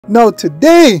Now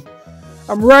today,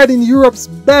 I'm riding Europe's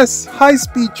best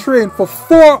high-speed train for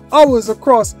 4 hours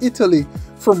across Italy,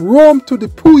 from Rome to the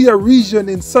Puglia region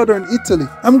in southern Italy.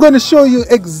 I'm going to show you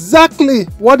exactly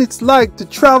what it's like to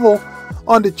travel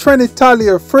on the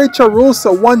TrenItalia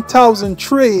Frecciarossa 1000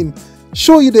 train.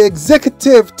 Show you the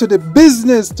executive to the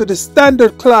business to the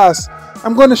standard class.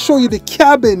 I'm going to show you the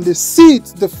cabin, the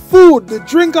seats, the food, the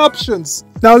drink options.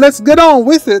 Now let's get on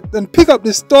with it and pick up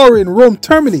the story in Roma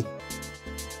Termini.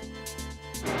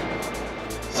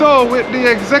 So with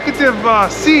the executive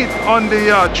seat on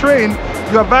the train,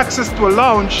 you have access to a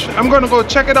lounge. I'm going to go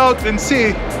check it out and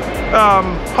see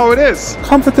how it is.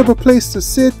 Comfortable place to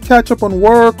sit, catch up on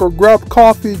work, or grab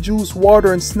coffee, juice,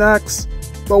 water, and snacks.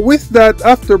 But with that,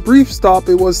 after a brief stop,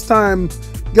 it was time to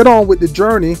get on with the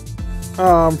journey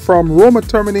from Roma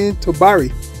Termini to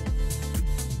Bari.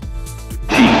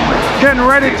 Getting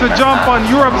ready to jump on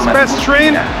Europe's best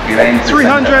train,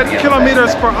 300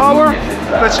 kilometers per hour.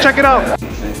 Let's check it out.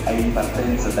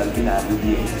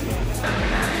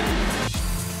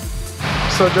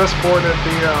 So just boarded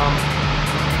the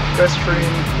best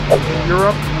train in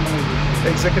Europe,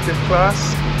 executive class.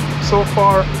 So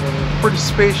far, pretty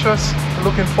spacious.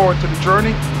 Looking forward to the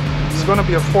journey. It's going to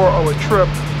be a 4-hour trip,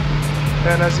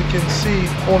 and as you can see,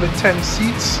 only 10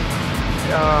 seats.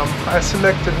 I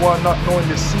selected one not knowing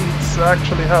the seats. I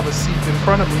actually have a seat in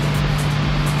front of me.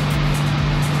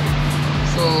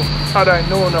 So had I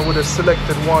known, I would have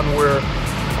selected one where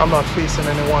I'm not facing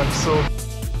anyone. So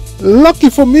lucky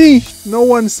for me, no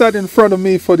one sat in front of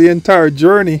me for the entire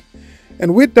journey.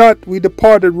 And with that, we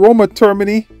departed Roma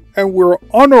Termini and we're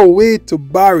on our way to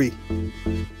Bari.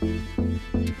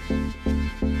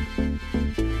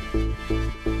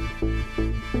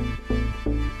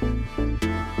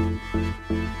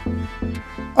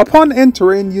 Upon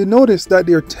entering, you notice that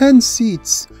there are 10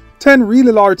 seats, 10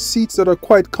 really large seats that are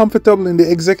quite comfortable in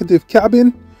the executive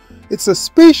cabin. It's a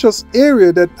spacious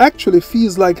area that actually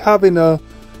feels like having a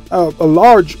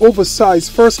large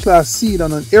oversized first class seat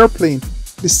on an airplane.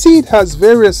 The seat has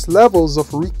various levels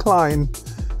of recline.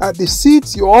 At the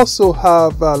seats you also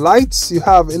have lights, you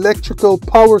have electrical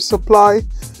power supply,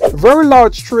 a very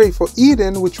large tray for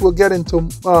eating, which we'll get into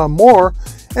more,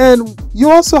 and you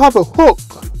also have a hook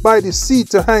by the seat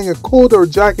to hang a coat or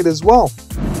jacket as well.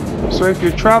 So if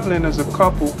you're traveling as a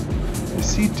couple, the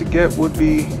seat to get would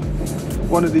be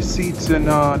one of the seats in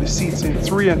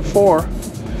 3 and 4.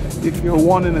 If you're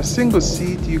wanting a single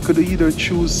seat, you could either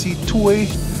choose seat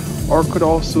 2A or could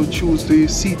also choose the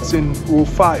seats in row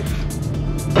 5.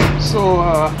 So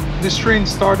this train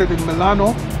started in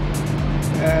Milano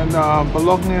and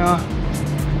Bologna,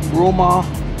 Roma,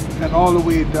 and all the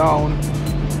way down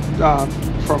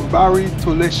from Bari to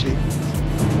Lecce.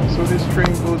 So this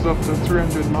train goes up to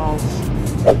 300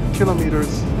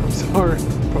 kilometers per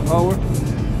hour,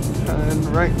 and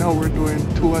right now we're doing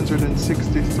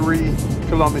 263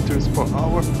 kilometers per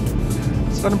hour.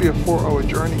 It's going to be a 4-hour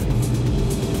journey.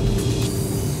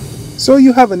 So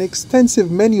you have an extensive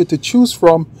menu to choose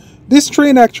from. This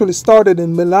train actually started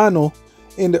in Milano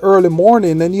in the early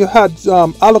morning, and you had a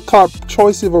la carte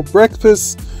choices of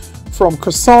breakfast, from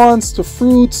croissants to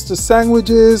fruits to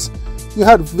sandwiches. You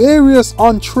had various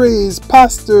entrees,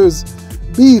 pastas,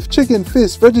 beef, chicken,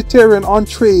 fish, vegetarian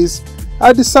entrees.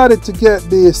 I decided to get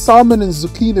the salmon and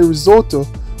zucchini risotto,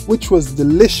 which was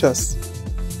delicious.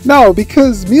 Now,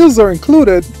 because meals are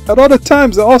included, at other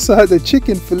times I also had the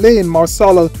chicken fillet in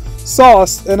marsala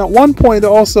sauce, and at one point I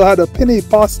also had a penne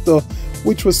pasta,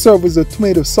 which was served with a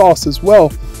tomato sauce as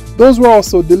well. Those were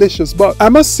also delicious, but I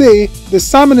must say the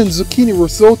salmon and zucchini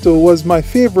risotto was my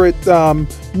favorite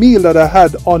meal that I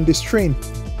had on this train.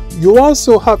 You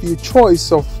also have your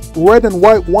choice of red and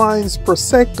white wines,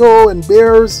 Prosecco and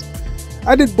beers.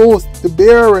 I did both the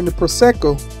beer and the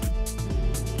Prosecco.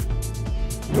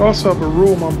 You also have a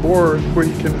room on board where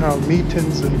you can have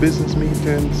meetings and business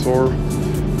meetings, or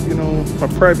a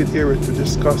private area to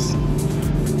discuss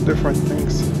different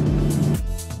things.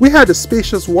 We had a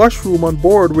spacious washroom on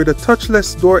board with a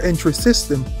touchless door entry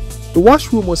system. The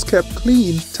washroom was kept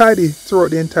clean, tidy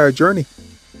throughout the entire journey.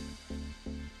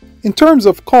 In terms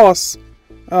of costs,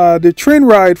 the train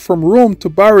ride from Rome to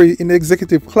Bari in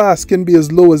executive class can be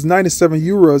as low as 97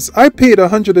 euros. I paid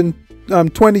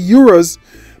 120 euros,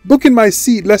 booking my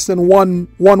seat less than one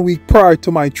week prior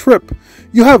to my trip.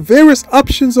 You have various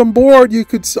options on board. You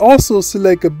could also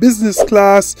select a business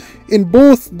class in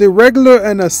both the regular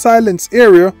and a silence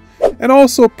area, and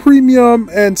also premium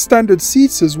and standard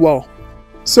seats as well.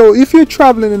 So if you're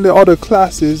traveling in the other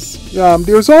classes,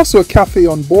 there's also a cafe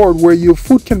on board where your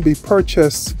food can be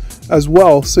purchased as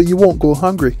well, so you won't go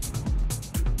hungry.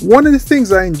 One of the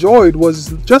things I enjoyed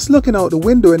was just looking out the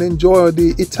window and enjoy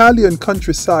the Italian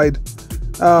countryside.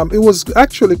 It was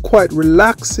actually quite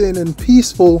relaxing and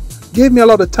peaceful, gave me a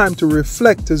lot of time to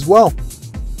reflect as well.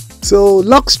 So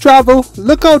Lux Travel,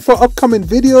 look out for upcoming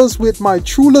videos with my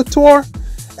Trula tour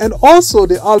and also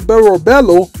the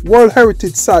Alberobello World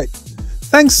Heritage Site.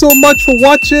 Thanks so much for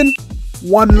watching.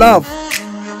 One love.